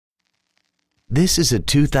This is a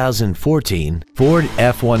 2014 Ford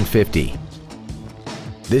F-150.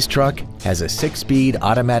 This truck has a 6-speed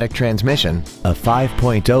automatic transmission, a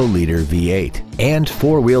 5.0-liter V8, and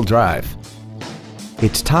 4-wheel drive.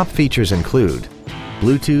 Its top features include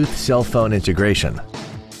Bluetooth cell phone integration,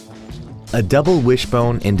 a double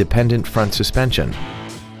wishbone independent front suspension,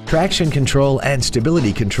 traction control and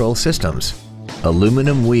stability control systems,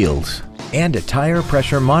 aluminum wheels, and a tire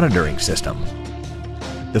pressure monitoring system.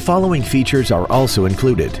 The following features are also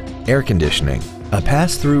included: air conditioning, a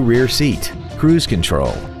pass-through rear seat, cruise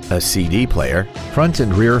control, a CD player, front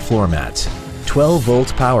and rear floor mats,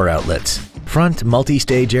 12-volt power outlets, front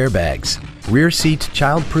multi-stage airbags, rear seat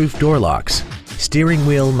child-proof door locks, steering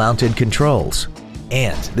wheel mounted controls,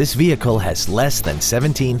 and this vehicle has less than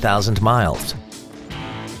 17,000 miles.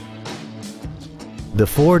 The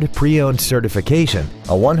Ford Pre-Owned Certification,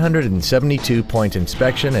 a 172-point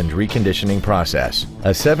inspection and reconditioning process,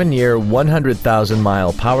 a 7-year,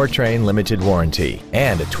 100,000-mile powertrain limited warranty,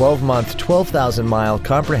 and a 12-month, 12,000-mile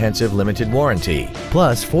comprehensive limited warranty,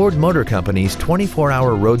 plus Ford Motor Company's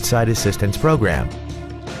 24-hour roadside assistance program.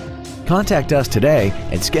 Contact us today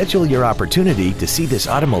and schedule your opportunity to see this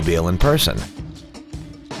automobile in person.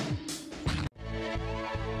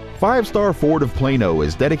 5-Star Ford of Plano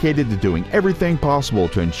is dedicated to doing everything possible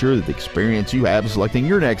to ensure that the experience you have selecting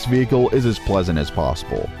your next vehicle is as pleasant as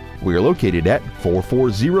possible. We are located at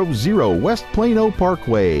 4400 West Plano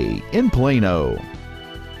Parkway in Plano.